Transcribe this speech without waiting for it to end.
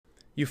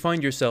You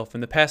find yourself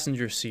in the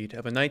passenger seat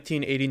of a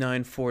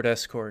 1989 Ford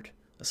Escort.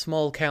 A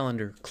small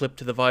calendar clipped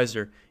to the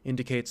visor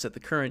indicates that the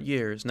current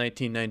year is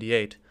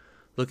 1998.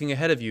 Looking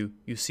ahead of you,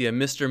 you see a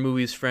Mr.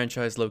 Movies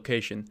franchise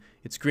location,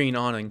 its green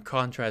awning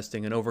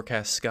contrasting an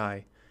overcast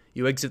sky.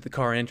 You exit the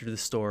car and enter the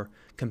store.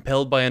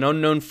 Compelled by an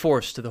unknown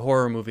force to the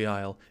horror movie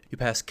aisle, you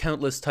pass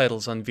countless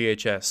titles on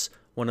VHS,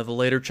 one of the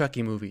later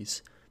Chucky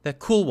movies. That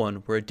cool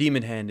one where a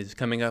demon hand is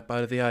coming up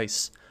out of the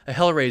ice, a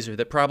Hellraiser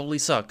that probably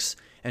sucks,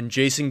 and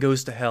Jason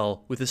Goes to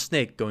Hell with a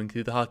snake going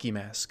through the hockey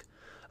mask.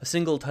 A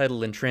single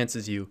title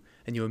entrances you,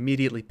 and you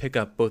immediately pick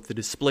up both the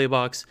display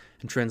box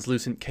and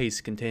translucent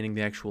case containing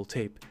the actual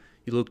tape.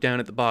 You look down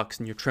at the box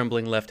in your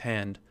trembling left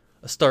hand.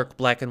 A stark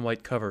black and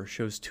white cover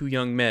shows two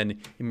young men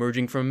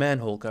emerging from a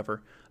manhole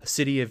cover, a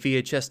city of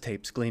VHS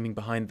tapes gleaming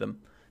behind them.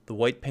 The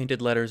white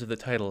painted letters of the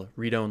title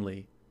read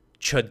only,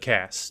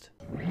 Chudcast.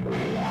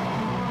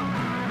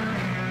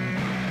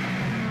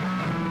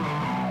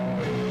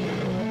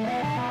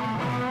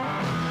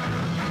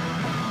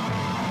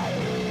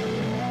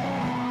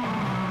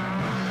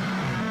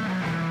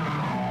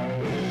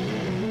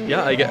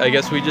 Yeah, I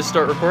guess we just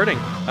start recording.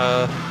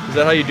 Is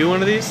that how you do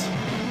one of these?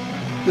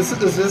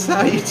 Is this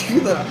how you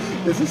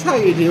do Is this how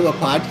you do a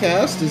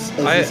podcast?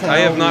 I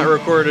have not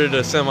recorded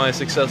a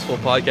semi-successful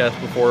podcast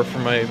before for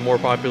my more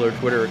popular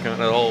Twitter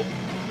account at all.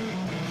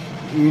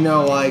 You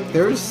know, I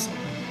guess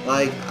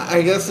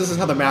this is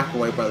how the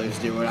McElroy brothers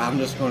do it. I'm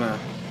just gonna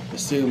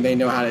assume they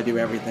know how to do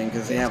everything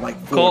because they have like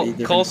 40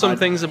 different call some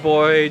things a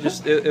boy.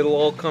 Just it'll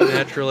all come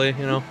naturally,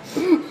 you know.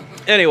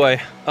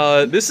 Anyway,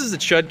 this is the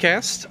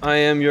Chudcast. I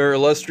am your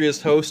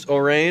illustrious host,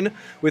 Orain.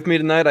 With me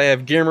tonight, I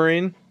have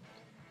Gimmarine.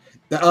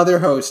 The other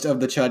host of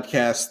the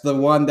Chudcast, the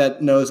one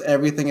that knows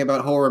everything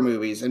about horror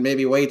movies, and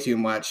maybe way too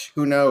much.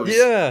 Who knows?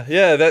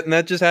 Yeah,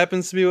 that just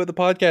happens to be what the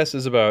podcast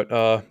is about.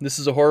 This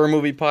is a horror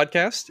movie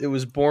podcast. It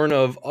was born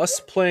of us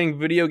playing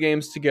video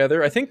games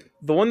together. I think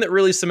the one that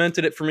really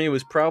cemented it for me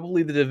was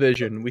probably The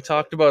Division. We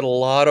talked about a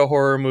lot of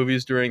horror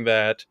movies during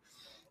that,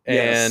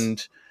 and...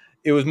 Yes.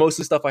 It was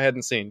mostly stuff I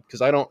hadn't seen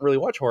because I don't really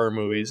watch horror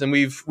movies, and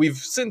we've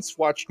since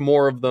watched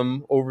more of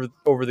them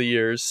over the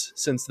years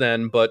since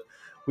then. But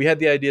we had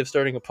the idea of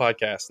starting a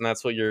podcast, and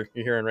that's what you're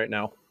hearing right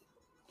now.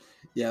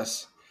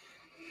 Yes.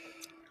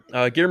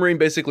 Gimmarine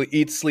basically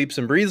eats, sleeps,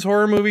 and breathes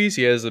horror movies.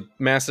 He has a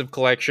massive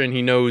collection.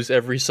 He knows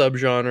every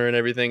subgenre and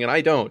everything, and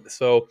I don't.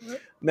 So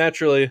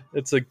naturally,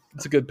 it's a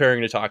good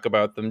pairing to talk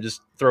about them.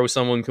 Just throw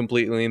someone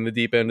completely in the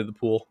deep end of the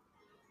pool.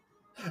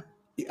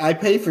 I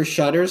pay for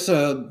Shudder,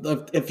 so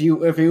if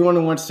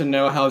anyone wants to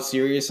know how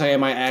serious I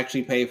am, I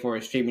actually pay for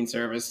a streaming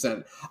service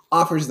that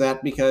offers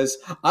that because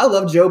I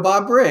love Joe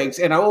Bob Briggs,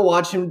 and I will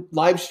watch him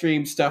live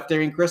stream stuff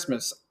during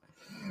Christmas.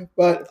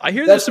 But I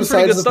hear there's some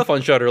pretty good stuff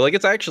on Shudder. Like,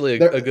 it's actually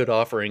a good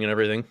offering and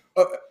everything.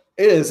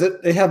 It is.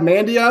 They have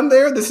Mandy on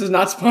there. This is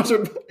not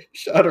sponsored by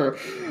Shudder.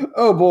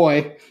 Oh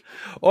boy.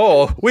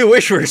 Oh, we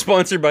wish we were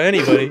sponsored by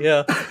anybody.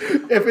 Yeah.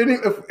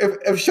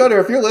 If Shudder,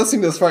 if you're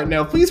listening to this right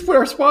now, please put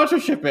our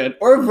sponsorship in,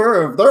 or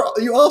Verve.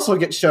 You also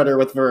get Shudder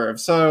with Verve.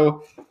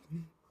 So,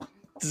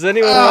 does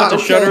anyone want to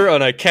Shudder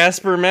on a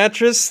Casper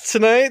mattress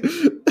tonight?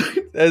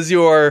 As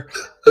you are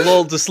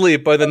lulled to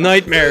sleep by the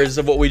nightmares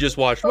of what we just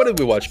watched. What did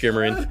we watch,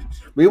 Gimmarine?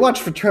 We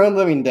watched Return of the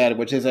Living Dead,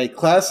 which is a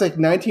classic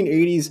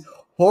 1980s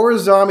horror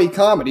zombie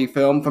comedy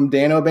film from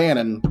Dan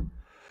O'Bannon.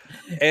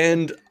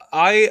 And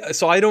I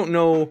don't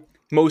know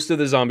most of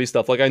the zombie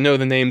stuff. Like, I know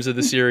the names of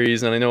the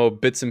series and I know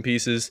bits and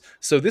pieces.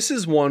 So this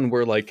is one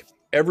where like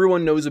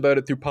everyone knows about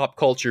it through pop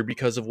culture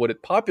because of what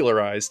it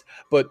popularized,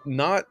 but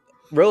not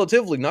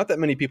that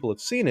many people have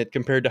seen it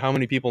compared to how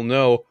many people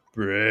know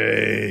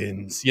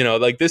brains. You know,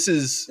 like this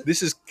is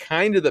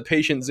kind of the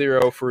patient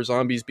zero for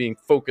zombies being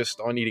focused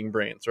on eating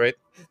brains, right?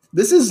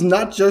 This is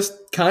not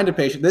just kind of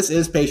patient. This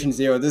is patient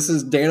zero. This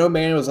is Dan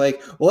O'Bannon was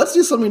like, well, let's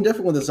do something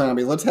different with the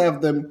zombies. Let's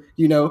have them,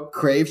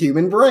 crave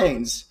human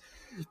brains.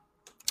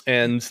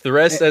 And the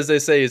rest, as they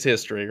say, is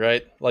history,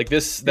 right? Like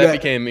that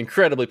became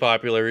incredibly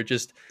popular. It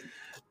just,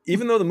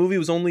 even though the movie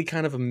was only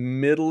kind of a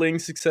middling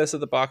success at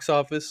the box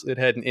office, it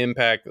had an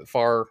impact that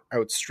far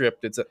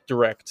outstripped its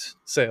direct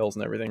sales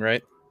and everything,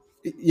 right?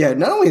 Yeah,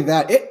 not only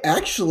that, it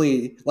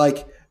actually,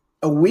 like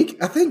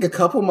a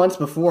couple months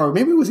before,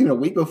 maybe it was even a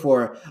week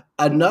before,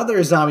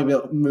 another zombie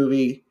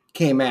movie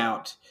came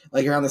out,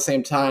 like around the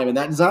same time. And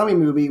that zombie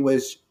movie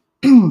was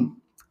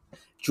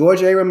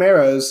George A.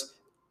 Romero's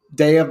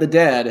Day of the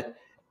Dead.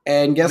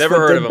 And guess Never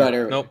what heard did of him.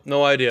 better? Nope,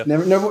 no idea. No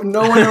one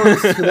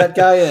knows who that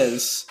guy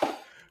is.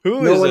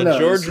 Who is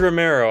George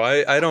Romero?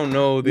 I don't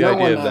know the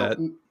idea of that.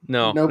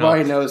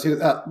 Nobody knows who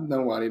that.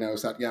 Nobody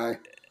knows that guy.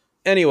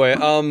 Anyway,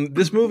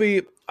 this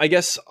movie, I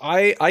guess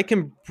I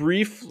can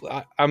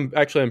I'm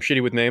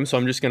shitty with names, so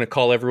I'm just going to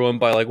call everyone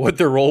by like what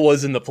their role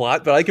was in the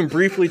plot, but I can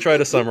briefly try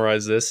to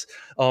summarize this.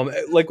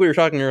 Like we were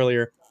talking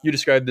earlier, you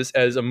described this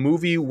as a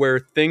movie where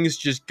things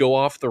just go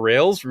off the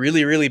rails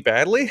really, really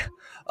badly.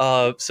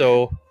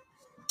 So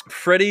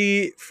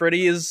Freddy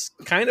is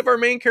kind of our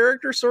main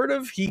character, sort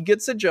of. He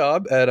gets a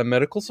job at a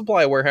medical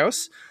supply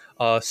warehouse.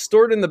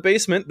 stored in the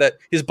basement that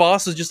his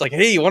boss is just like,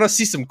 hey, you want to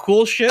see some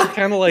cool shit?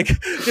 Kind of like,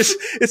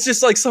 it's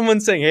just like someone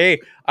saying, hey,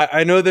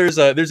 I know there's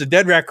a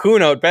dead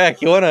raccoon out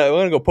back. You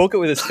wanna go poke it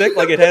with a stick?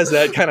 Like, it has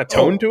that kind of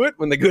tone to it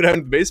when they go down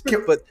to the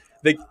basement. But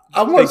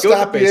I want to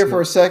stop you here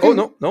for a second.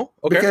 Oh, no,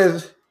 okay.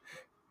 Because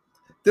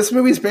this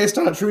movie is based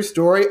on a true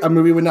story. A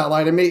movie would not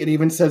lie to me. It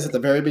even says at the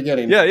very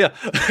beginning. Yeah.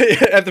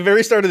 At the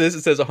very start of this,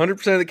 it says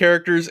 100% of the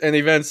characters and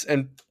events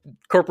and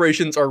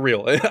corporations are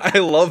real. I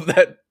love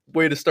that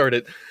way to start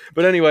it.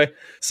 But anyway,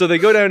 so they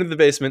go down to the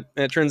basement,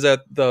 and it turns out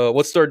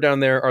what's stored down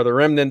there are the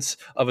remnants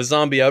of a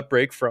zombie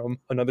outbreak from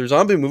another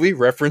zombie movie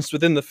referenced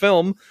within the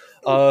film.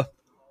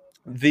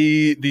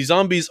 The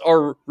zombies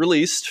are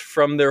released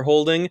from their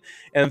holding,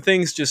 and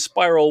things just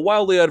spiral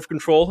wildly out of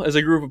control as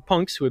a group of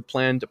punks who had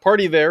planned to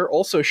party there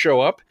also show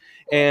up,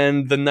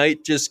 and the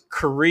night just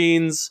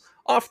careens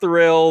off the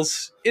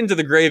rails into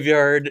the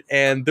graveyard,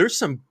 and there's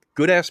some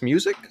good-ass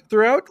music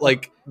throughout.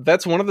 Like,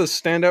 that's one of the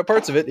standout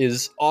parts of it,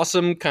 is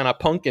awesome kind of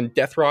punk and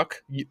death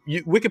rock.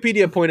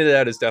 Wikipedia pointed it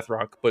out as death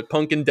rock, but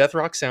punk and death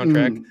rock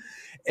soundtrack.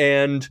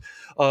 And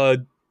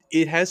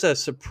it has a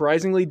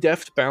surprisingly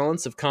deft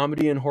balance of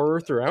comedy and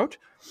horror throughout.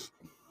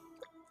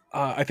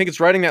 I think it's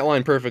writing that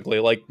line perfectly.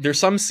 Like, there's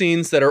some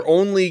scenes that are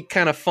only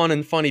kind of fun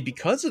and funny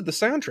because of the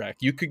soundtrack.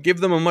 You could give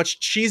them a much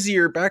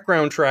cheesier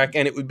background track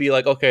and it would be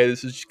like, okay,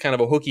 this is kind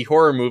of a hooky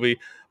horror movie,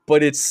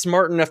 but it's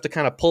smart enough to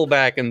kind of pull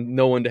back and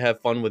know when to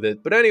have fun with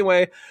it. But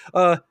anyway,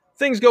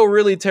 things go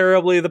really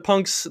terribly. The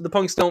punks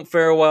don't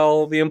fare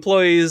well. The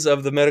employees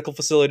of the medical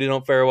facility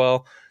don't fare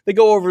well. They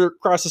go over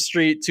across the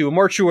street to a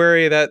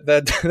mortuary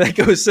that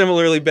goes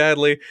similarly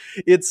badly.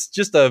 It's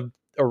just a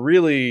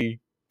really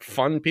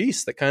fun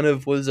piece that kind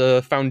of was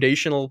a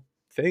foundational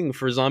thing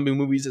for zombie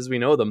movies as we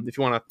know them. If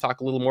you want to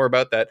talk a little more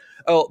about that.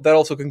 Oh, that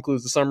also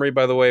concludes the summary,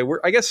 by the way.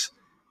 I guess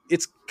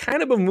it's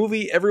kind of a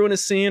movie everyone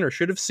has seen or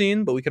should have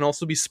seen, but we can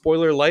also be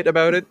spoiler light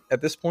about it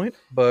at this point.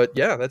 But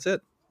yeah, that's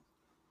it.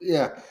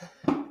 Yeah.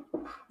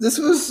 This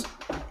was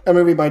a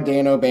movie by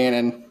Dan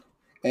O'Bannon,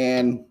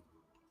 and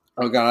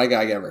oh god, I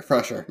gotta get a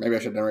refresher. Maybe I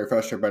should have done a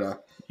refresher,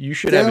 but you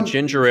should have a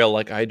ginger ale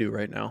like I do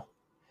right now.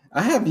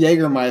 I have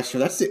Jägermeister.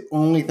 That's the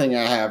only thing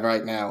I have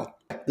right now.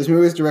 This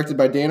movie is directed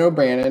by Dan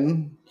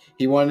O'Bannon.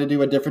 He wanted to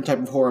do a different type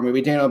of horror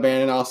movie. Dan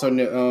O'Bannon also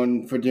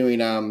known for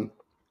doing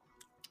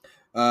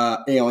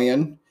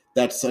Alien.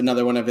 That's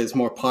another one of his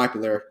more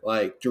popular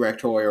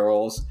directorial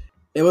roles.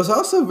 It was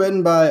also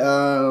written by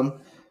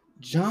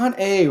John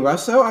A.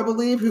 Russo, I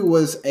believe, who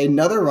was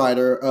another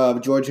writer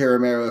of George A.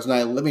 Romero's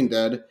Night of the Living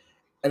Dead.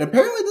 And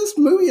apparently this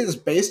movie is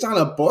based on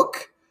a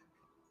book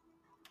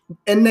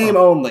in name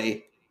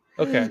only.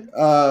 Okay.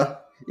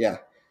 Yeah.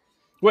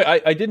 Wait,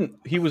 I didn't.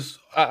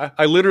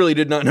 I literally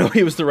did not know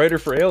he was the writer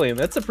for Alien.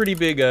 That's a pretty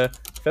big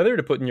feather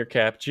to put in your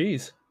cap.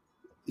 Jeez.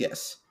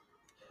 Yes.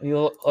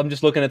 I'm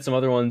just looking at some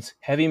other ones.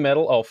 Heavy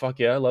Metal. Oh, fuck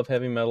yeah. I love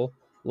Heavy Metal.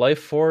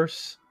 Life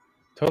Force.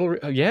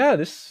 Yeah,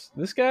 this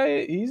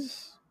guy,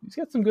 he's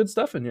got some good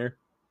stuff in here.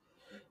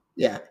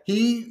 Yeah.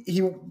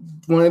 He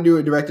wanted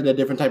to direct a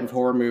different type of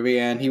horror movie,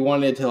 and he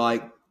wanted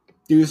to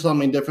do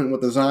something different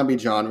with the zombie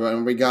genre, and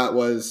what we got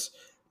was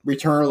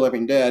Return of the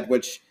Living Dead,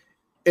 which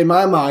in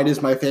my mind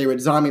is my favorite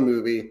zombie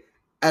movie.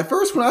 At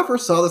first, when I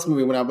first saw this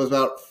movie when I was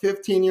about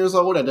 15 years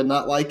old, I did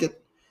not like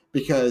it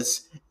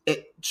because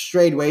it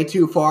strayed way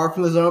too far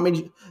from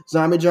the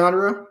zombie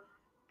genre,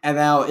 and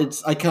now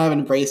I kind of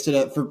embraced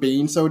it for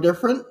being so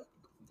different.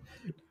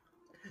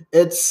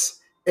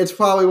 It's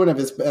probably one of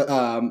his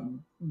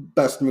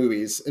best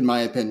movies, in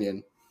my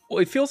opinion. Well,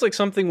 it feels like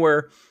something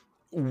where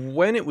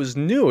when it was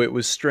new, it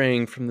was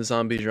straying from the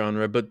zombie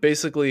genre, but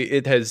basically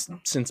it has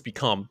since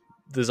become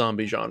the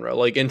zombie genre.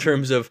 Like, in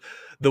terms of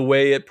the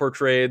way it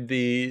portrayed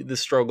the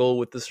struggle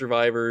with the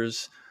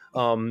survivors,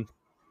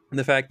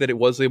 the fact that it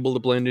was able to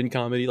blend in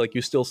comedy. Like,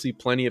 you still see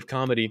plenty of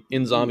comedy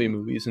in zombie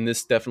movies, and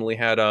this definitely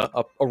had a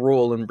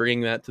role in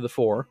bringing that to the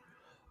fore.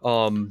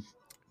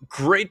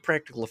 Great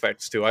practical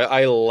effects too.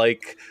 I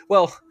like.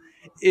 Well,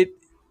 it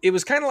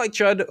was kind of like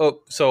Chud. Oh,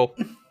 so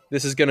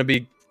this is going to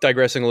be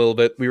digressing a little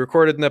bit. We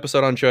recorded an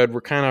episode on Chud.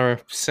 We're kind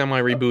of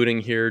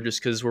semi-rebooting here just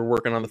because we're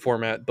working on the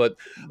format. But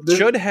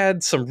Chud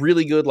had some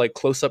really good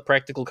close-up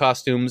practical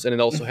costumes, and it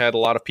also had a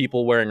lot of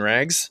people wearing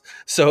rags.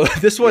 So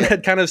this one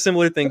had kind of a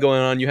similar thing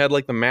going on. You had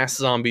the mass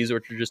zombies,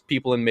 which are just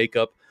people in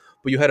makeup,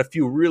 but you had a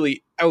few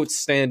really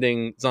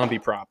outstanding zombie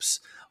props,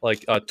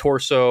 like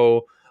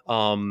Torso,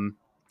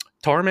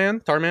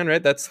 Tarman,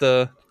 right? That's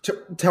the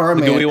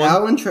Tarman. The gooey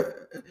one?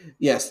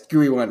 Yes,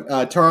 gooey one.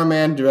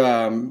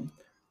 Tarman,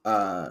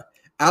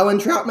 Alan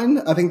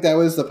Troutman, I think that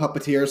was the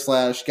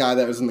puppeteer / guy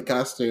that was in the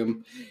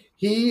costume.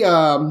 He,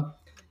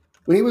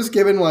 when he was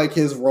given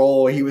his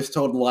role, he was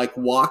told to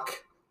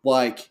walk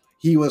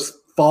he was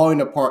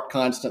falling apart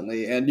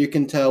constantly, and you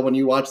can tell when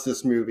you watch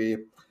this movie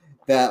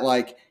that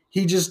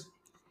he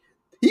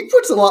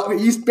puts a lot.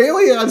 He's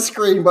barely on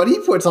screen, but he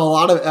puts a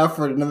lot of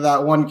effort into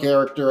that one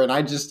character, and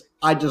I just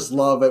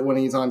love it when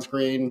he's on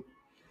screen.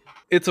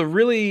 It's a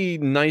really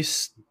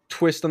nice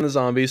twist on the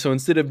zombie. So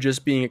instead of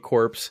just being a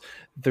corpse,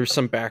 there's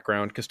some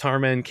background because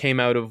Tarman came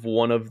out of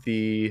one of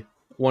the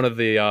one of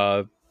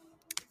the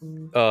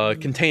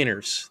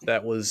containers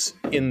that was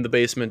in the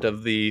basement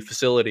of the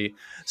facility.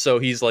 So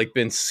he's like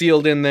been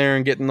sealed in there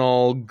and getting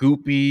all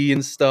goopy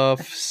and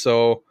stuff.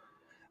 So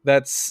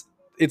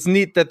it's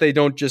neat that they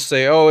don't just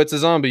say, "Oh, it's a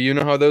zombie." You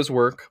know how those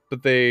work,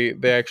 but they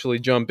actually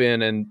jump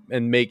in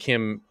and make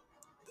him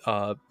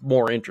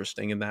more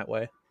interesting in that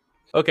way.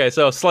 Okay,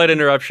 so slight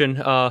interruption.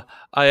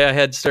 I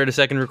had started a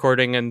second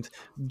recording, and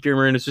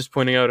Gimmerin is just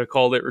pointing out I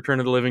called it Return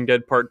of the Living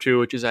Dead Part 2,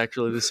 which is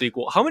actually the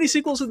sequel. How many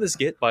sequels did this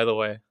get, by the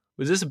way?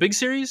 Was this a big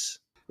series?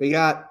 We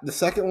got the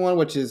second one,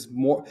 which is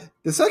more.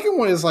 The second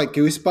one is like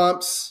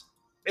Goosebumps.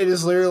 It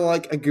is literally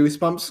like a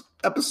Goosebumps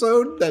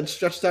episode that's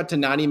stretched out to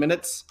 90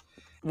 minutes.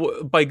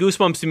 By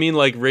Goosebumps, you mean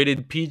like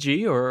rated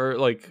PG or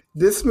like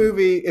This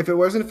movie, if it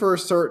wasn't for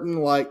certain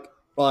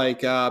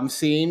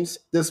scenes,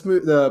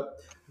 the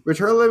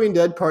Return of the Living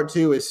Dead Part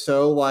 2 is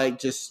so like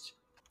just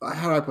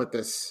how do I put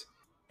this?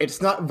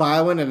 It's not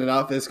violent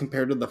enough as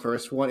compared to the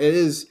first one. It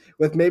is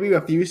with maybe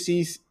a few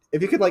scenes.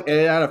 If you could like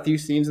edit out a few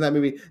scenes in that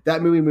movie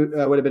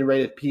would have been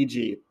rated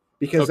PG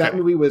because that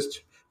movie was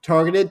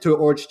targeted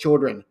towards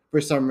children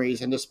for some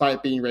reason,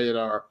 despite being rated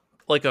R.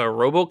 Like a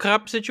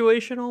RoboCop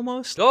situation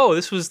almost. Oh,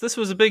 this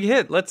was a big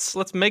hit.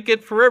 Let's make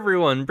it for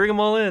everyone. Bring them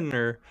all in.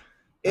 Or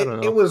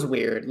it was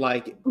weird.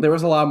 Like there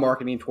was a lot of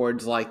marketing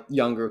towards like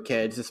younger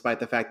kids, despite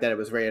the fact that it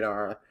was rated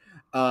R.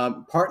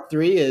 Part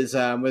 3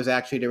 was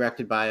actually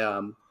directed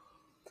by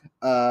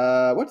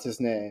what's his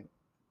name?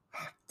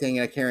 Dang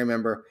it, I can't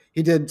remember.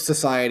 He did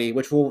Society,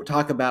 which we'll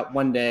talk about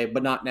one day,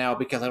 but not now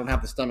because I don't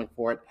have the stomach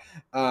for it.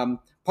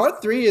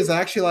 Part 3 is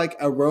actually like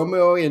a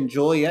Romeo and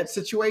Juliet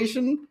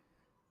situation.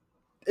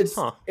 It's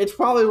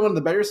probably one of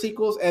the better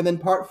sequels, and then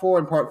Part 4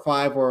 and Part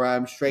 5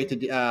 were straight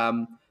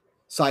to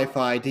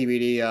sci-fi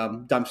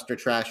DVD dumpster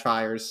trash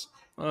fires.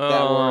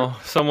 Oh,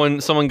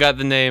 someone got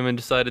the name and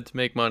decided to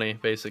make money,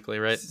 basically,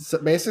 right? So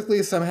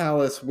basically, somehow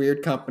this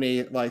weird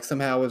company like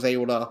somehow was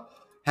able to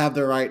have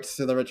the rights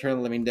to the Return of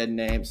the Living Dead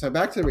name. So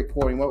back to the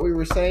recording. What we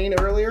were saying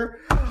earlier.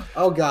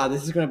 Oh God,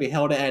 this is going to be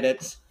hell to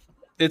edit.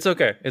 It's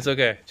okay.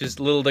 Just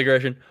a little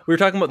digression. We were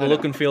talking about the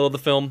look and feel of the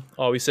film.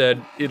 We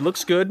said it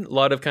looks good. A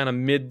lot of kind of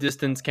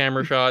mid-distance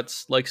camera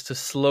shots. Likes to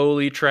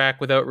slowly track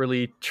without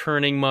really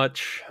turning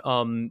much.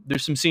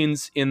 There's some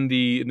scenes in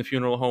the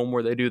funeral home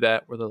where they do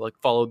that, where they like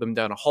follow them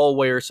down a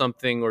hallway or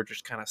something, or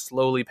just kind of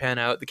slowly pan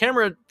out. The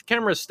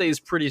camera stays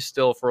pretty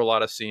still for a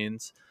lot of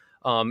scenes.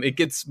 It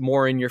gets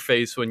more in your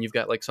face when you've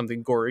got like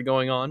something gory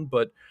going on,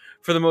 but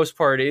for the most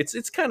part,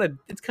 it's kind of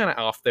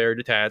off there,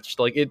 detached.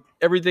 Like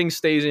everything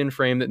stays in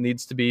frame that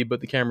needs to be,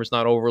 but the camera's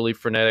not overly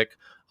frenetic.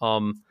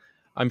 I'm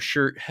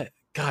sure.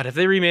 God, have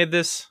they remade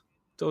this?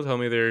 Don't tell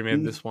me they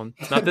remade this one.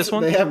 Not this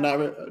one. They have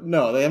not.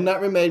 No, they have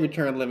not remade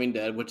Return of the Living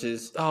Dead, which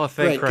is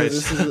thank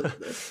Christ.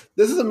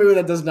 This is a movie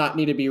that does not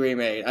need to be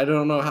remade. I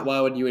don't know why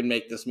would you would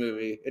make this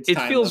movie. It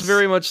feels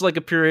very much like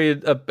a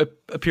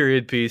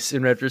period piece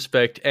in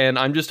retrospect, and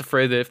I'm just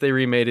afraid that if they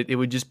remade it, it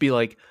would just be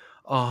like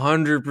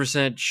 100%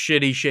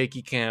 shitty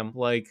shaky cam.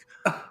 Like,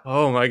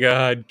 oh my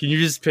God, can you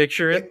just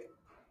picture it?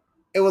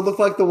 It would look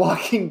like The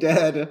Walking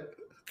Dead.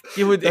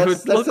 It would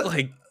look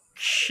like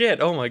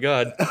shit. Oh my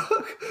God.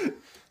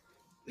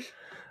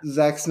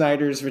 Zack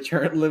Snyder's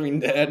Return of the Living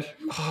Dead.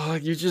 Oh,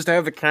 you just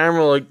have the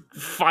camera like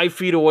 5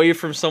 feet away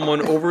from someone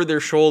over their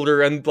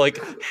shoulder, and like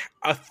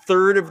a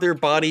third of their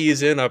body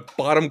is in a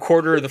bottom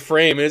quarter of the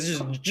frame, and it's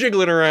just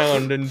jiggling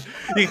around, and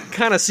you can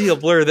kind of see a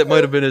blur that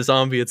might have been a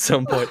zombie at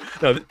some point.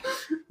 No,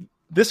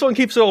 this one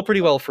keeps it all pretty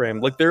well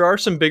framed. Like there are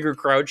some bigger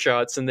crowd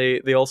shots, and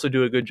they also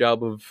do a good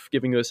job of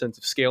giving you a sense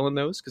of scale in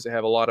those because they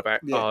have a lot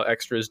of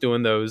extras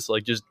doing those,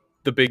 like just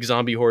the big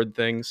zombie horde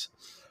things.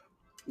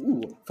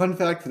 Ooh, fun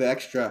fact for the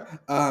extra.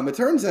 It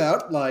turns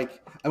out,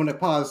 like, I'm going to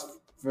pause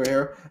for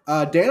here.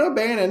 Dan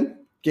O'Bannon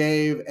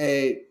gave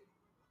a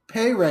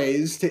pay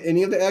raise to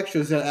any of the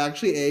extras that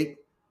actually ate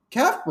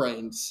calf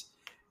brains.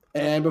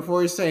 And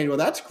before he's saying, well,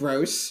 that's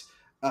gross,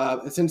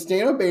 since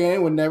Dan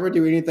O'Bannon would never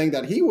do anything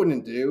that he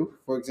wouldn't do,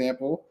 for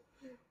example,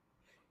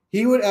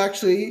 he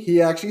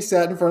actually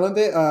sat in front of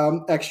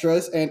the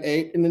extras and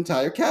ate an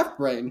entire calf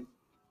brain.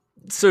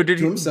 So did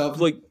he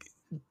himself, like,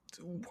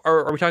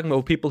 are we talking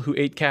about people who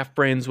ate calf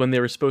brains when they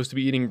were supposed to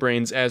be eating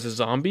brains as a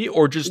zombie,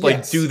 or just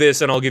like do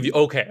this and I'll give you?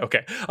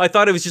 Okay. I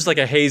thought it was just like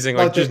a hazing,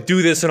 like just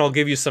do this and I'll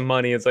give you some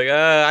money. It's like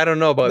I don't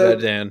know about that,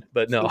 Dan,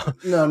 but no.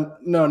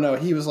 No.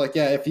 He was like,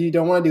 yeah, if you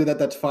don't want to do that,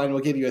 that's fine.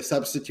 We'll give you a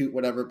substitute,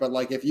 whatever. But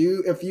like, if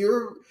you're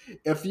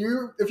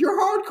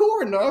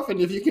hardcore enough,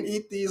 and if you can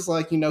eat these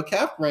like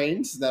calf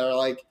brains that are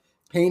like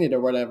painted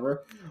or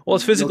whatever. Well,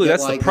 it's physically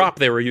that's like the prop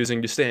they were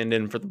using to stand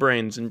in for the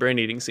brains and brain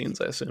eating scenes,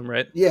 I assume,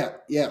 right? Yeah.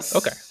 Yes.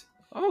 Okay.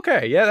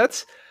 Yeah,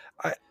 that's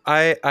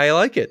I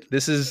like it.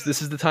 This is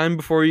the time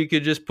before you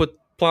could just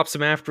plop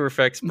some After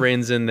Effects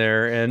brains in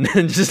there and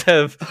just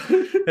have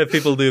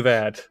people do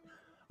that.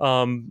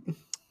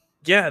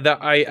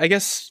 I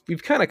guess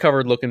we've kind of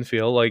covered look and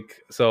feel.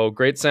 Like, so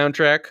great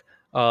soundtrack,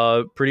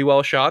 pretty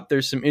well shot.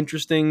 There's some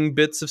interesting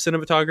bits of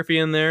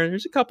cinematography in there.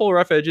 There's a couple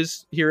rough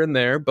edges here and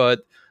there, but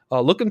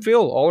look and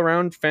feel all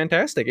around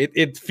fantastic.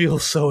 It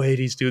feels so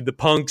 80s, dude. The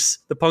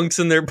punks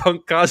in their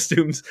punk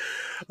costumes.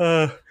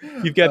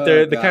 You've got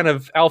Oh the kind god,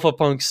 of alpha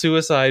punk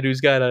Suicide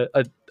who's got a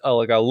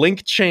like a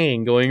link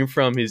chain going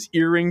from his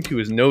earring to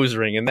his nose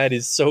ring, and that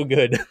is so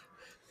good.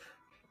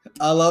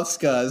 I love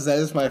Scuzz. That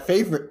is my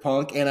favorite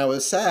punk, and I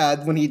was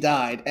sad when he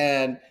died.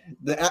 And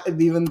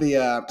even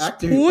the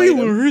actor who played him,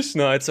 Spoilers.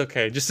 No, it's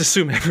okay. Just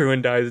assume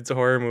everyone dies. It's a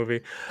horror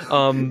movie.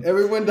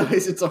 everyone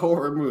dies. It's a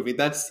horror movie.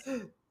 That's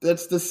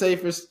the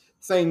safest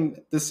thing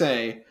to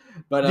say.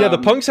 But Yeah, the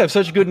punks have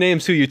such good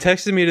names too. You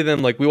texted me to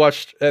them, like we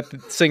watched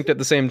synced at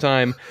the same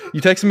time.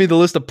 You texted me the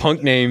list of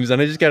punk names, and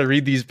I just got to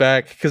read these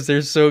back because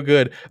they're so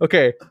good.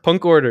 Okay,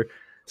 punk order.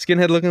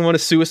 Skinhead looking one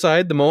is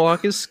Suicide. The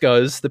Mohawk is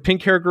Scuzz. The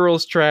pink hair girl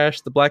is Trash.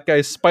 The black guy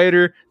is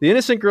Spider. The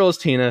innocent girl is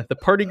Tina. The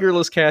party girl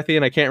is Kathy,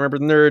 and I can't remember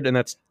the nerd, and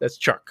that's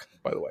Chuck.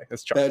 By the way,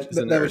 that's Chuck.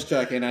 that was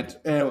Chuck.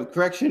 And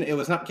correction, it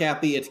was not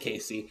Kathy. It's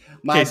Casey.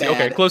 Casey. Bad.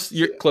 Okay, close.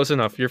 You're close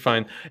enough. You're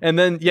fine. And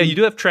then you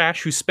do have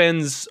Trash, who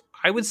spends,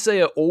 I would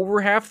say,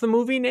 over half the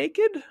movie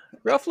naked,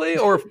 roughly,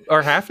 or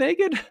half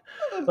naked.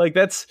 Like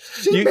that's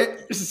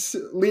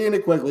Lena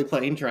Quigley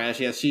playing Trash.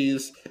 Yes, she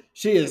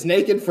is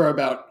naked for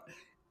about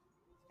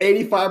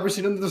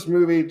 85% of this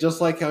movie, just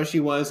like how she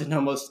was in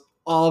almost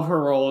all of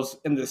her roles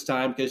in this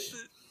time. Because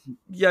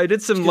I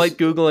did some light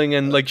googling,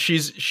 and like she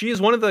is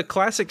one of the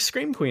classic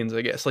scream queens,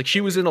 I guess. Like she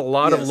was in a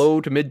lot of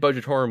low to mid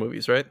budget horror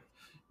movies, right?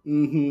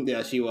 Mm-hmm,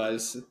 yeah, she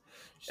was.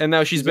 And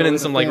now she's been in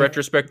some like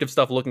retrospective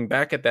stuff, looking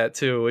back at that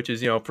too, which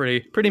is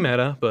pretty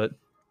meta. But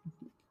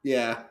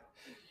yeah,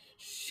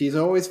 she's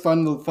always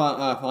fun to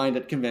find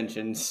at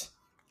conventions.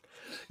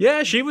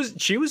 Yeah, she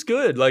was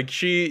good. Like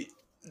she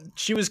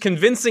was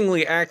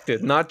convincingly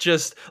acted, not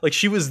just like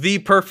she was the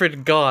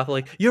perfect goth.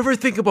 Like, you ever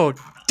think about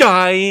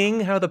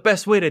dying? How the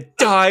best way to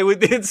die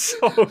with it's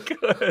so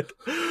good.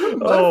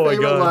 My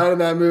favorite line in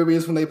that movie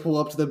is when they pull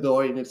up to the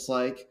building. It's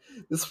like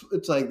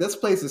this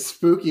place is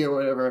spooky or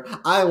whatever.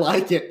 I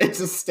like it. It's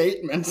a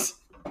statement.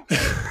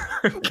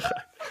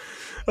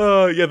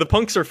 Yeah, the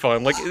punks are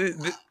fun. Like,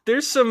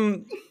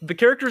 the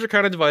characters are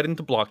kind of divided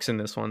into blocks in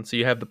this one. So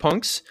you have the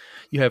punks,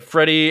 you have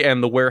Freddy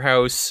and the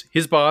warehouse,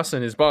 his boss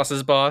and his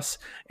boss's boss,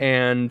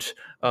 and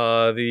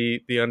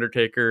the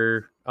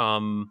Undertaker,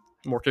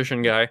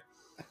 mortician guy.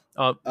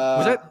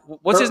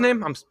 What's his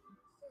name?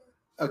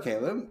 Okay,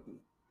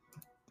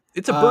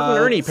 it's a Bert and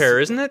Ernie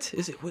pair, isn't it?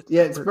 Is it?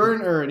 Yeah, it's Bert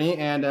and Ernie,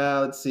 and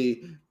let's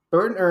see,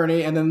 Bert and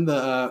Ernie, and then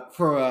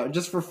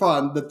just for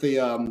fun, that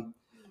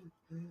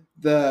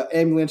the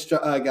ambulance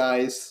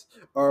guys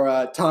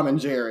are Tom and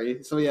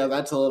Jerry. So yeah,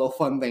 that's a little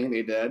fun thing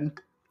they did.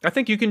 I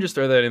think you can just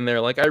throw that in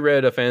there. Like, I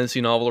read a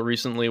fantasy novel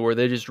recently where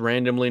they just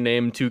randomly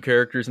named two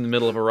characters in the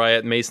middle of a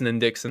riot, Mason and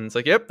Dixon. It's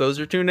like, yep, those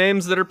are two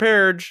names that are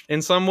paired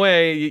in some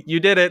way. You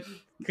did it.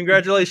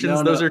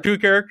 Congratulations. Those are two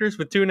characters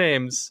with two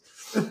names.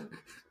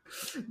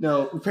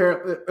 No,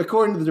 apparently,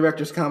 according to the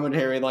director's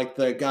commentary, like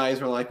the guys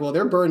were like, "Well,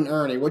 they're Bert and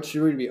Ernie. What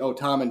should we be? Oh,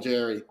 Tom and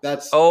Jerry."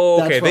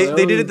 Okay.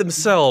 They did it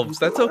themselves.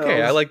 That's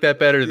okay. I like that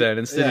better then,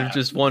 instead of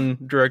just one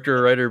director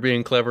or writer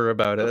being clever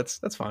about it.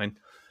 That's fine.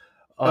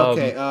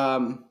 Okay.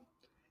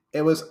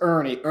 It was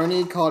Ernie.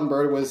 Ernie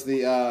Collenberg was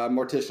the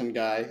mortician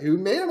guy who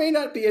may or may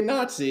not be a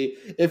Nazi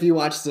if you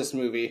watch this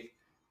movie.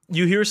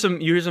 You hear some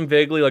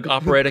vaguely like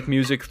operatic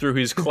music through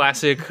his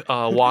classic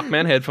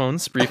Walkman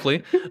headphones.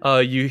 Briefly,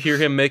 you hear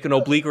him make an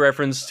oblique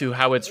reference to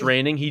how it's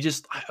raining.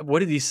 What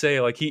did he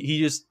say? Like he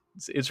just,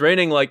 it's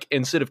raining. Like,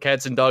 instead of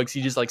cats and dogs,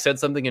 he just like said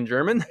something in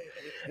German,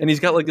 and he's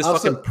got like this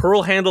fucking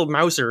pearl-handled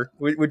Mauser,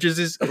 which is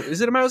his.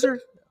 Is it a Mauser?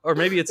 Or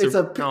maybe it's a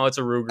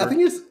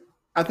Ruger.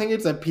 I think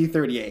it's a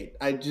P-38.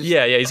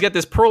 Yeah, he's got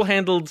this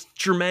pearl-handled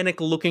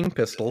Germanic-looking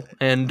pistol,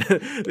 and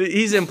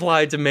he's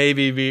implied to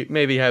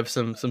maybe have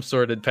some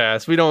sordid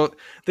past. They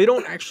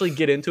don't actually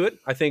get into it.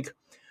 I think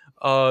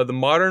the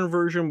modern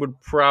version would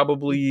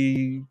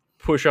probably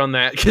push on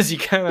that, because you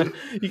kind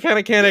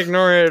of can't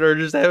ignore it, or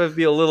just have it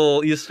be a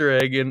little Easter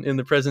egg in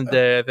the present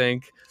day, I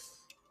think.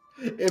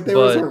 If there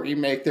was a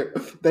remake,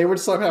 they would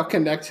somehow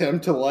connect him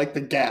to like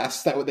the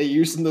gas that they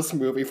used in this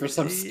movie for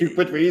some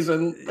stupid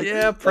reason.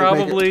 Yeah,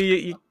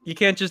 probably. You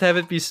can't just have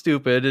it be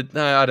stupid.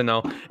 I don't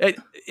know.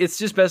 It's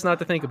just best not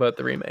to think about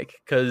the remake,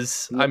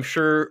 because I'm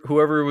sure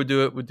whoever would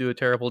do it would do a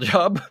terrible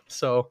job.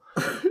 So,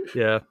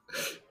 yeah.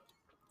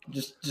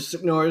 Just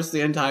ignores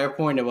the entire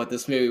point of what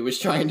this movie was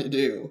trying to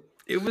do.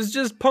 It was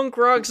just punk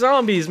rock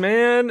zombies,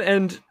 man,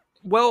 and...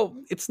 Well,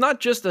 it's not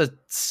just a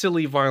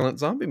silly, violent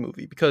zombie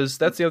movie, because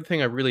that's the other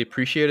thing I really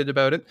appreciated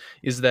about it,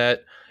 is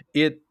that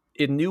it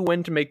knew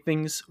when to make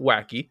things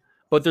wacky,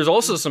 but there's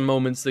also some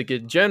moments that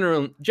get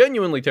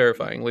genuinely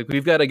terrifying. Like,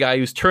 we've got a guy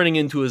who's turning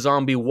into a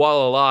zombie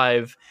while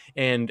alive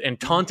and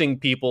taunting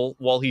people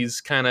while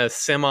he's kind of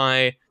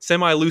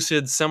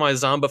semi-lucid,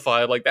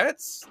 semi-zombified. Like,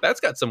 that's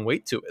got some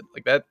weight to it.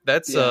 Like,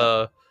 that's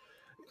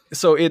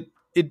so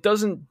it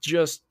doesn't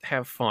just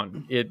have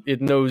fun.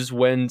 It knows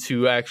when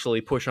to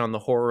actually push on the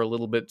horror a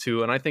little bit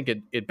too, and I think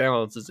it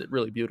balances it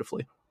really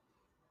beautifully.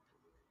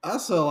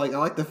 Also, I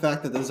like the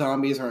fact that the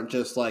zombies aren't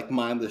just like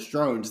mindless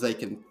drones; they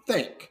can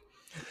think.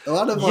 A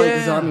lot of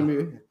zombie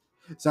movies,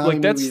 Zombie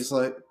Like that's movies,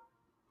 like,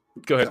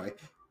 go ahead. sorry,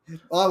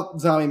 all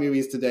zombie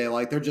movies today,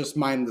 like they're just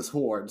mindless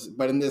hordes.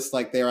 But in this,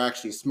 like they're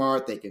actually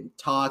smart. They can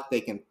talk.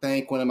 They can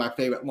think. One of my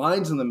favorite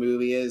lines in the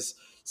movie is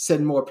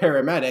 "Send more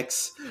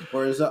paramedics,"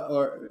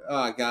 or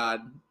oh god,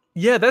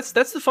 Yeah, that's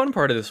the fun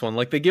part of this one.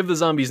 Like they give the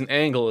zombies an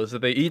angle is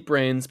that they eat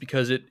brains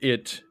because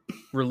it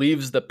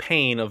relieves the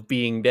pain of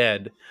being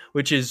dead,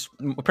 which is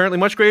apparently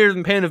much greater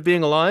than pain of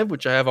being alive,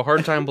 which I have a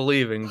hard time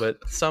believing, but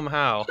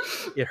somehow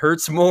it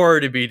hurts more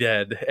to be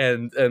dead.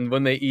 And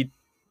when they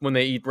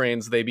eat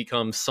brains, they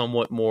become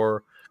somewhat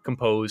more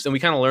composed. And we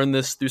kind of learn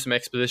this through some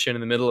exposition in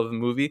the middle of the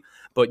movie,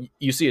 but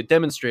you see it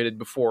demonstrated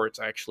before it's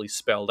actually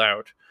spelled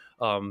out.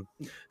 Um,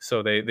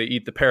 so they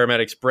eat the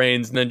paramedics'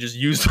 brains and then just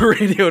use the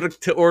radio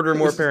to order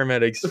more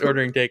paramedics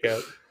ordering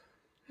takeout.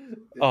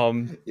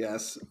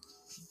 yes,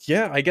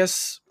 Yeah, I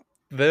guess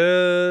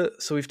so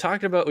we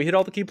hit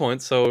all the key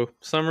points. So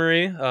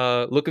summary,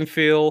 look and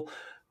feel,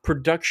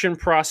 production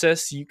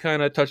process. You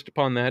kind of touched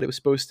upon that. It was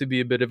supposed to be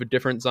a bit of a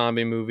different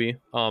zombie movie.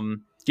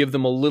 Give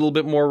them a little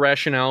bit more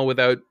rationale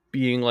without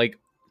being like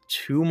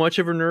too much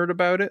of a nerd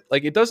about it.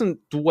 Like it doesn't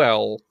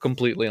dwell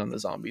completely on the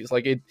zombies.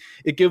 Like it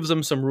gives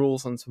them some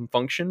rules and some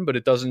function, but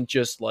it doesn't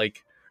just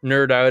like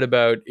nerd out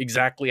about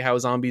exactly how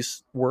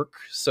zombies work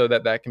so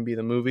that can be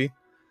the movie.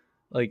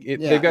 Like yeah,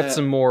 they've got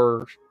some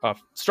more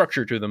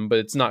structure to them, but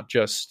it's not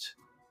just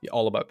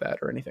all about that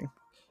or anything.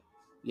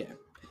 yeah.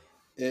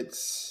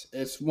 It's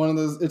one of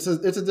those. It's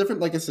a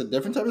different, like it's a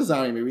different type of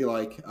zombie movie.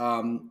 Like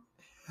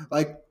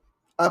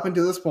up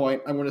until this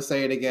point, I'm going to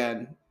say it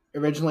again.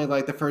 Originally,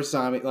 like the first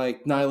zombie,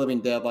 like Night of the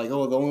Living Dead, like the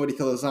only way to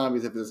kill the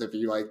zombies is if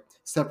you like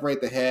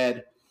separate the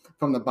head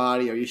from the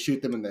body or you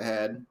shoot them in the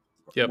head,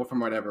 Yep. from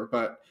whatever.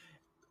 But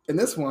in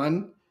this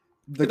one,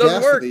 the It doesn't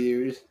gas that work. they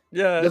use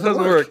Yeah, it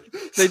doesn't work.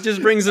 It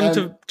just brings them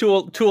And-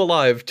 to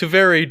alive, to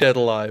very dead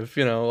alive.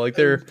 You know, like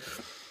they're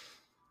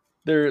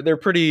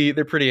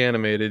pretty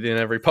animated in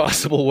every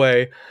possible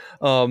way,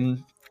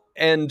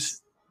 and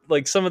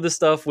like some of the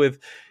stuff with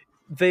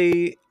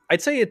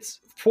I'd say it's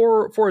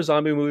for a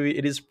zombie movie,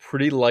 it is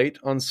pretty light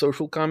on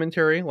social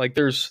commentary. Like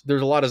there's a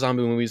lot of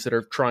zombie movies that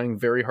are trying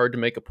very hard to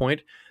make a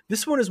point.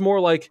 This one is more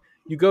like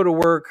you go to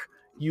work,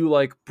 you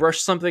like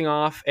brush something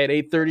off at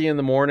 8:30 in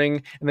the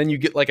morning, and then you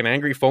get like an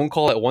angry phone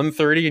call at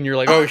 1:30 and you're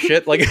like, oh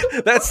shit. Like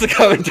that's the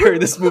commentary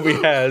this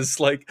movie has.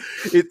 Like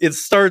it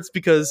starts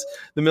because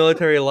the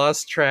military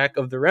lost track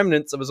of the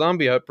remnants of a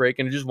zombie outbreak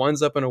and it just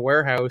winds up in a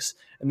warehouse,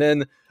 and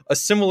then a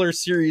similar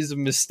series of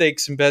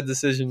mistakes and bad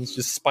decisions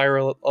just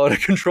spiral out of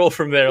control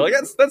from there. Like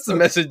that's the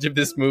message of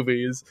this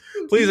movie is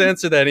please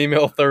answer that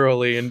email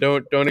thoroughly and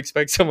don't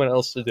expect someone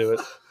else to do it.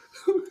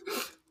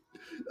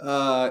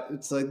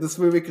 It's like this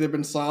movie could have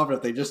been solved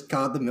if they just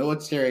called the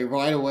military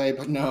right away,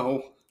 but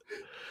no.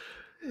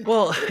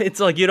 Well, it's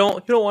like you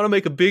don't want to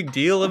make a big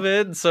deal of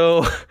it,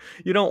 so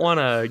you don't want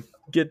to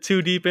get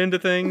too deep into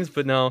things,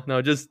 but no,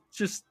 just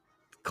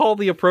call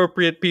the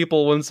appropriate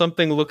people when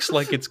something looks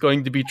like it's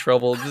going to be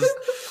trouble.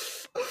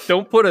 Just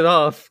don't put it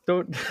off.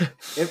 Don't.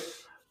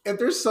 If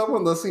there's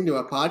someone listening to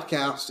a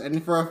podcast,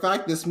 and for a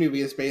fact this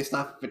movie is based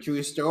off of a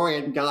true story,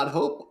 and God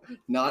hope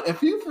not,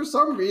 if you for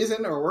some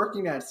reason are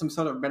working at some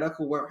sort of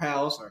medical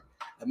warehouse or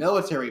a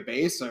military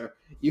base, or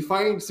you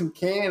find some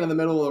can in the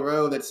middle of the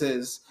road that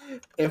says,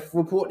 if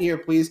report here,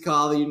 please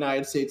call the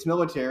United States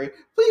military,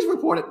 please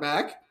report it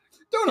back.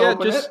 Don't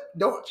open it.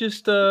 Don't.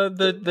 Just the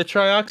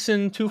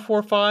trioxin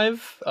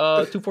 245,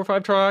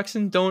 245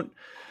 trioxin.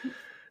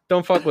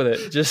 Don't fuck with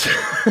it. Just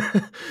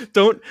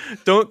don't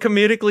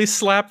comedically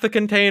slap the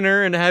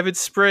container and have it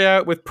spray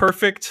out with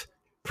perfect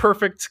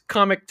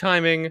comic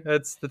timing.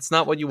 That's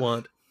not what you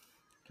want.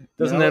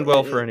 Doesn't end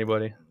well for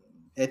anybody.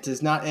 It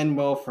does not end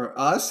well for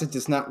us. It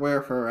does not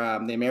well for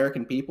the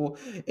American people.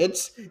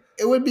 It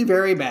would be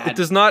very bad. It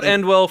does not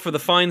end well for the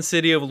fine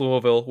city of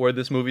Louisville, where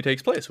this movie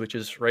takes place, which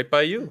is right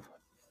by you.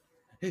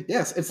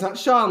 Yes, it's not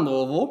shot in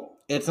Louisville.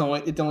 It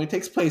only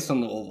takes place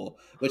in Louisville,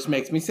 which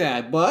makes me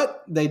sad.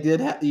 But they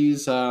did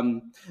use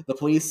the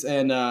police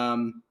and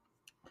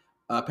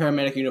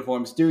paramedic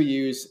uniforms do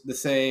use the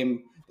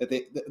same that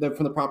they're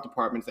from the prop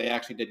departments. They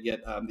actually did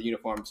get the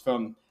uniforms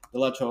from the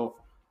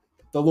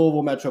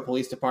Louisville Metro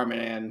Police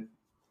Department and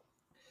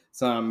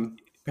some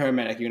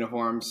paramedic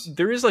uniforms.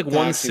 There is like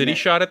one city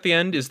shot at the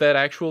end. Is that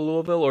actual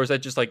Louisville, or is that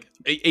just like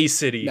a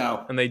city?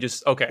 No, and they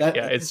just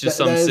it's just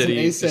some city.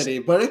 A city,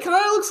 but it kind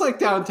of looks like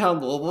downtown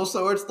Louisville,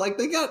 so it's like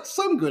they got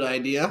some good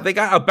idea. They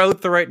got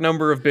about the right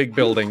number of big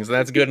buildings.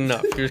 That's good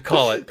enough. Just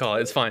call it.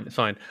 It's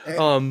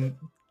fine.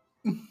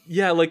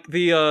 Yeah, like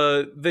they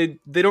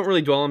don't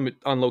really dwell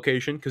on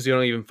location because you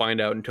don't even find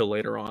out until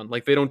later on.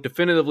 Like they don't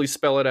definitively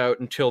spell it out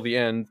until the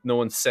end. No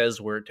one says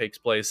where it takes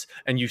place,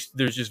 and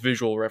there's just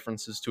visual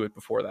references to it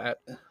before that.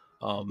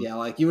 Yeah,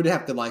 like you would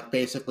have to like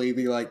basically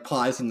be like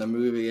pausing the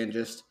movie and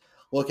just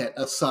look at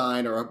a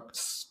sign or a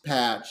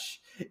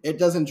patch. It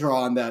doesn't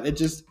draw on that.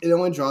 It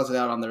only draws it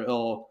out on the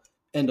little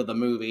end of the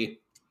movie.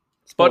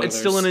 But it's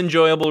still an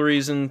enjoyable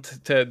reason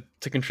to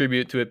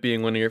contribute to it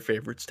being one of your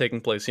favorites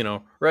taking place,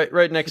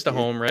 right next to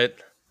home, right?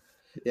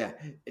 Yeah,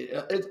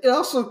 it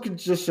also could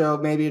just show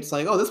maybe it's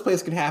like, oh, this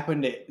place could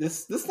happen.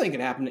 This thing could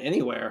happen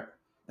anywhere.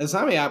 A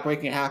zombie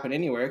outbreak can happen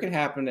anywhere. It can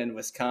happen in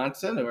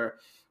Wisconsin or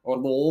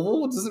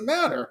Louisville. It doesn't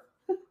matter.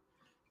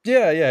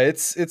 Yeah, yeah,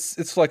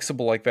 it's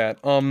flexible like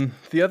that.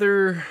 The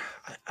other,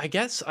 I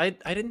guess I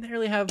didn't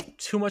really have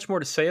too much more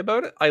to say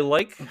about it. I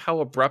like how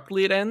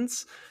abruptly it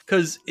ends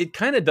because it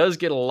kind of does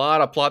get a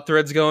lot of plot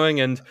threads going,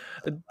 and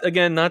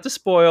again, not to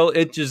spoil,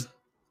 it just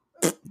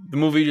the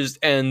movie just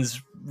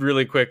ends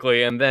really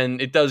quickly, and then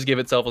it does give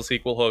itself a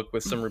sequel hook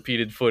with some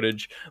repeated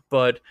footage,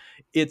 but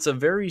it's a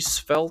very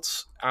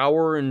svelte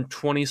hour and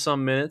 20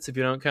 some minutes if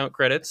you don't count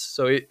credits,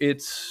 so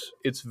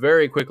it's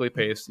very quickly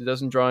paced. It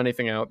doesn't draw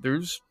anything out.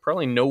 There's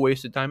probably no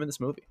wasted time in this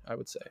movie, I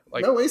would say.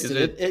 Like, No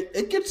wasted.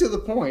 It gets to the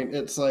point.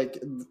 It's like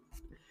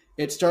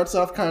it starts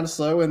off kind of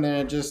slow, and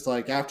then it just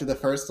like after the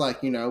first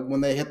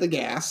when they hit the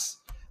gas,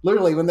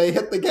 literally when they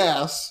hit the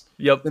gas,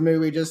 Yep. the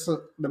movie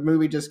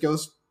just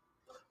goes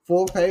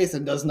full pace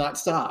and does not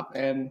stop,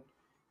 and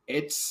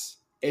it's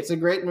a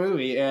great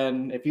movie.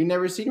 And if you've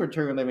never seen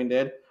Return of the Living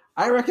Dead,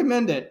 I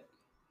recommend it.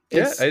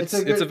 It's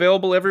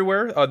available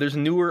everywhere. There's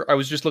newer. I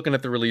was just looking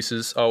at the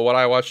releases. What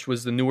I watched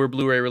was the newer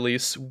Blu-ray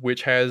release,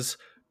 which has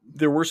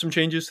there were some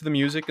changes to the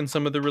music in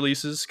some of the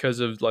releases because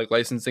of like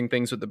licensing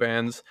things with the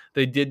bands.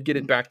 They did get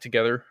it back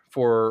together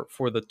for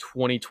the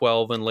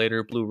 2012 and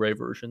later Blu-ray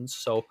versions.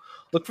 So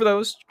look for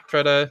those.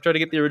 Try to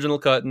get the original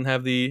cut and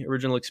have the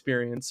original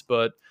experience.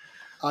 But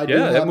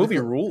that movie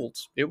ruled.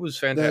 It was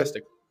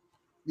fantastic.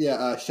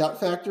 Shout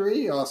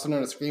Factory, also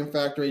known as Scream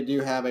Factory,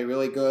 do have a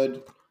really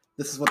good.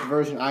 This is what the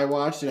version I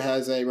watched. It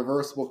has a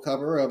reversible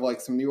cover of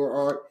like some newer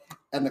art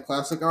and the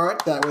classic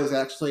art that was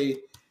actually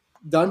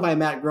done by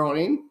Matt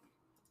Groening.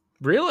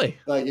 Really?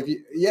 Like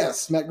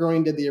Matt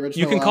Groening did the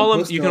original. You can call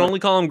him. You can only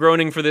call him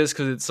Groening for this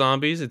because it's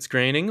zombies. It's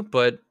graining,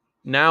 but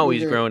now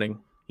he's groaning.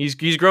 He's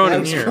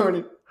groaning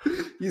here.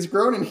 He's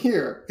groaning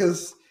here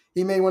because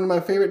he made one of my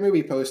favorite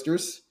movie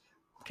posters.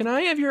 Can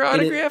I have your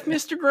autograph,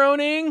 Mr.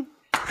 Groening?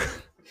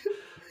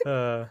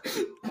 But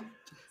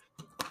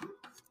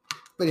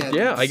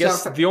I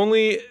guess the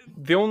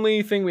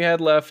only thing we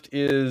had left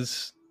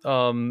is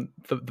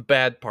the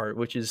bad part,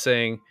 which is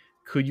saying,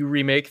 could you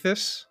remake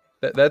this?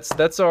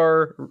 That's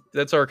our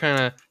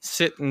kind of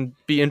sit and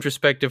be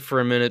introspective for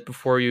a minute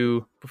before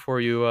you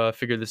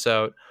figure this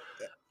out.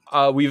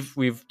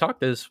 We've talked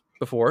this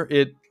before.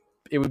 It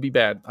would be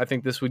bad. I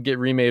think this would get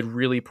remade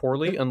really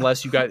poorly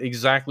unless you got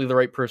exactly the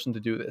right person to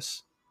do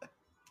this.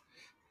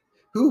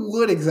 Who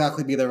would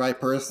exactly be the right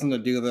person to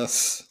do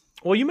this?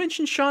 Well, you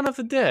mentioned Shaun of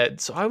the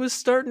Dead, so I was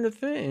starting to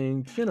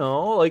think,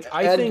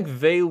 I think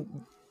they...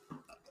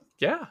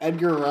 Yeah.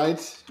 Edgar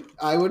Wright,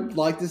 I would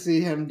like to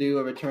see him do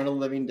a Return of the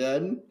Living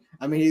Dead.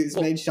 I mean, he's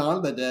made Shaun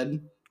of the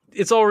Dead.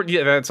 It's already...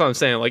 Yeah, that's what I'm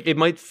saying. Like, it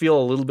might feel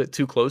a little bit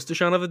too close to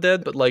Shaun of the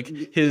Dead, but, like,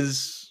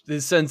 his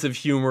sense of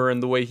humor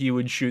and the way he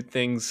would shoot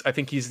things, I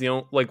think he's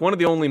one of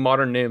the only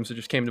modern names that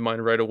just came to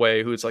mind right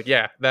away who it's like,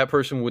 yeah, that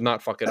person would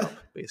not fuck it up,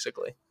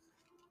 basically.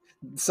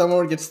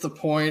 Someone gets the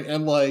point,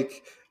 and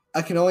like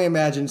I can only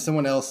imagine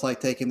someone else like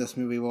taking this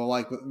movie. Well,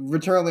 like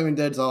Return of the Living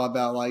Dead's all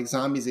about like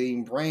zombies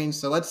eating brains,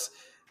 so let's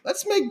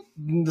make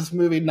this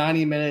movie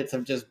 90 minutes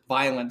of just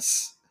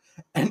violence.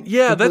 And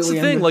that's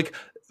the thing. Like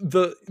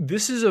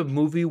this is a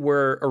movie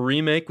where a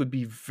remake would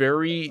be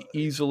very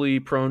easily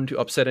prone to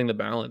upsetting the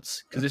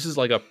balance because this is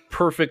like a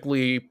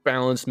perfectly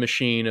balanced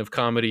machine of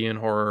comedy and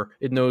horror.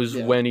 It knows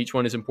when each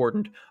one is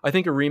important. I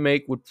think a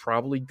remake would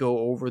probably go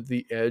over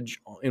the edge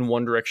in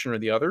one direction or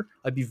the other.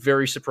 I'd be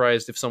very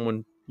surprised if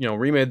someone,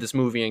 remade this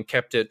movie and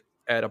kept it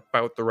at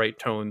about the right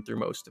tone through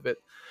most of it.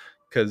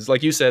 Because,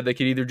 like you said, they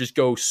could either just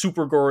go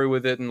super gory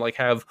with it and like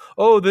have,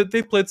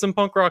 they played some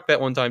punk rock that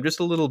one time, just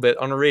a little bit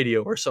on a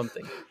radio or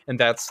something, and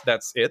that's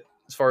it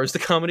as far as the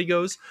comedy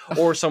goes.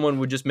 Or someone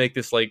would just make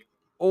this like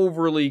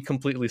overly,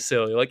 completely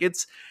silly. Like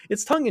it's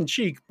tongue in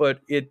cheek, but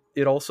it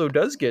also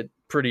does get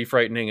pretty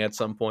frightening at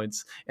some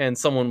points, and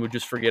someone would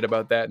just forget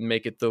about that and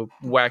make it the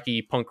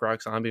wacky punk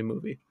rock zombie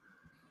movie.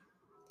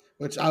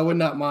 Which I would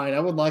not mind. I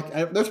would like...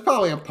 there's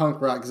probably a punk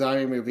rock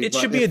zombie movie. It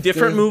should be a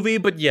different movie,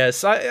 but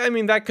yes. I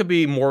mean, that could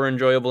be more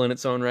enjoyable in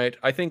its own right.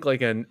 I think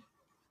like an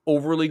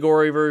overly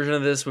gory version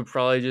of this would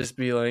probably just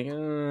be like,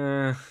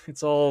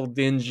 it's all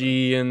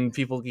dingy and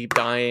people keep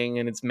dying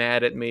and it's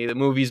mad at me. The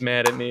movie's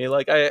mad at me.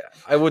 Like, I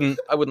wouldn't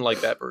like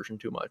that version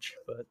too much.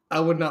 But I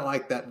would not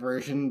like that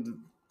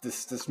version.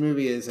 This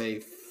movie is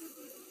a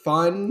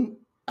fun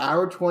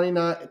hour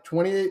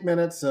 28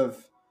 minutes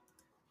of...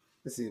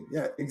 Let's see.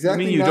 Yeah,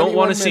 exactly. I mean, you don't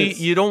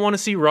want to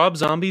see Rob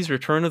Zombie's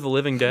Return of the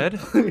Living Dead?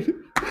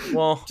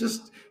 Well,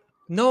 if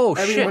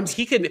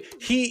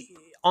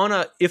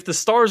the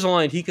stars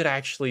aligned, he could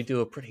actually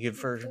do a pretty good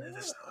version of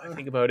this. I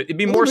think about it. It'd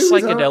be more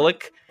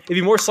psychedelic. It'd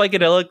be more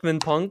psychedelic than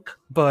punk,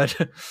 but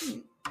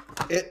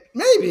it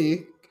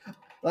maybe.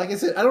 Like I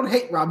said, I don't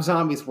hate Rob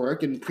Zombie's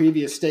work in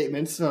previous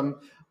statements from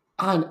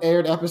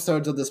on-aired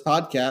episodes of this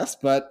podcast,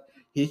 but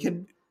he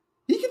could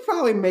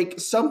probably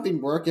make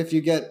something work if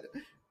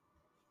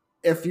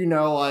you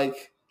know,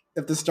 like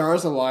if the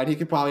stars aligned, he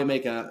could probably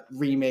make a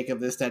remake of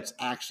this that's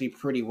actually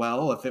pretty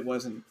well. If it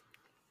wasn't,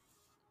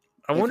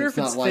 I wonder if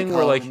it's not a like thing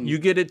where like you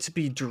get it to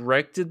be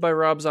directed by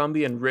Rob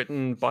Zombie and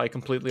written by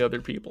completely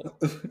other people,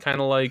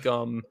 kind of like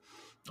I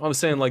was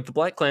saying, like the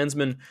Black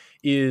Klansman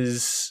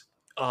is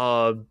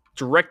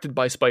directed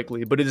by Spike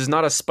Lee, but it is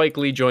not a Spike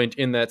Lee joint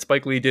in that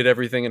Spike Lee did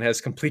everything and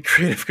has complete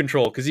creative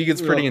control because he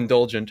gets pretty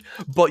indulgent,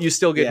 but you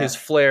still get his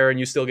flair and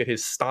you still get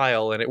his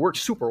style, and it works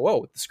super well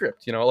with the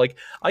script. You know, like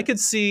I could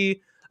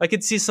see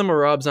some of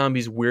Rob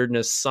Zombie's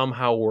weirdness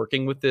somehow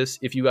working with this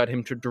if you got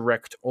him to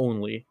direct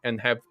only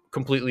and have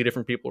completely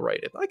different people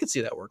write it. I could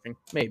see that working,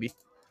 maybe.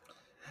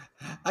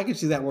 I could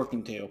see that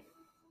working too.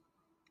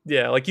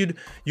 Yeah, like you'd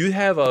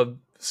have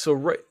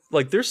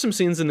like there's some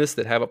scenes in this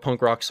that have a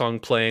punk rock song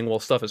playing while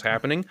stuff is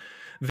happening.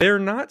 They're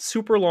not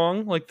super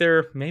long, like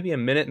they're maybe a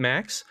minute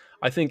max.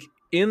 I think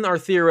in our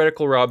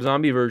theoretical Rob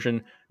Zombie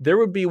version, there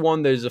would be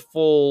one that is a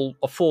full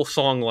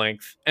song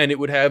length, and it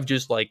would have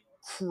just like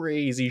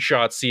crazy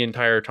shots the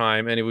entire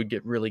time, and it would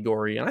get really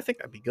gory, and I think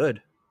that'd be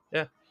good.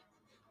 Yeah.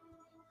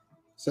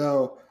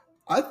 So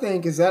I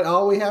think, is that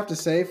all we have to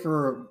say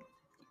for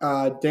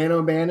Dan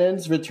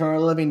O'Bannon's Return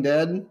of the Living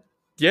Dead?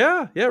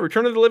 Yeah,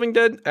 Return of the Living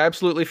Dead,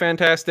 absolutely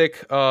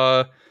fantastic.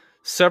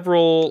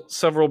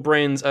 Several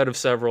brains out of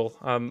several.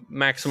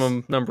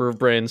 Maximum number of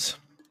brains.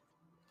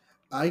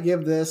 I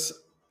give this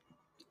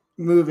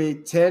movie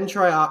 10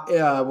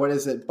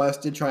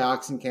 busted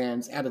trioxin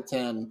cans out of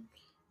 10.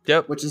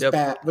 Yep. Which is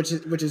bad, which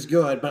is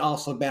good, but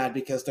also bad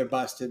because they're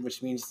busted,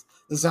 which means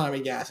the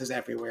zombie gas is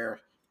everywhere.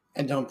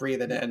 And don't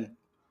breathe it in.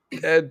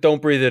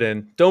 Don't breathe it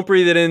in. Don't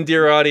breathe it in,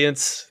 dear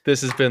audience.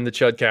 This has been the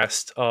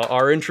Chudcast.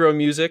 Our intro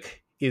music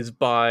is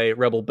by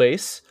Rebel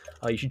Bass.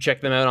 You should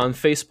check them out on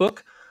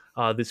Facebook.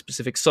 This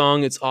specific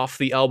song, it's off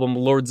the album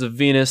Lords of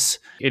Venus.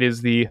 It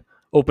is the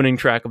opening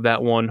track of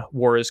that one,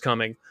 War is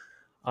Coming.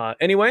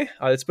 Anyway,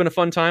 it's been a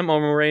fun time.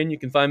 I'm Moraine. You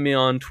can find me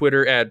on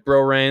Twitter at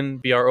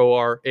Brorain,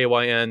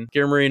 Brorayn.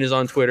 Garemarine is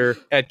on Twitter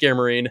at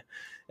Garemarine.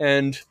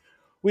 And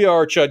we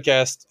are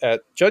Chudcast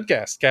at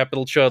Chudcast,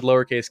 capital Chud,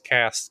 lowercase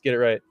cast. Get it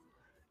right.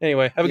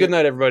 Anyway, have a good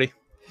night, everybody.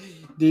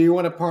 Do you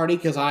want to party?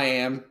 Because I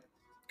am.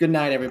 Good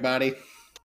night, everybody.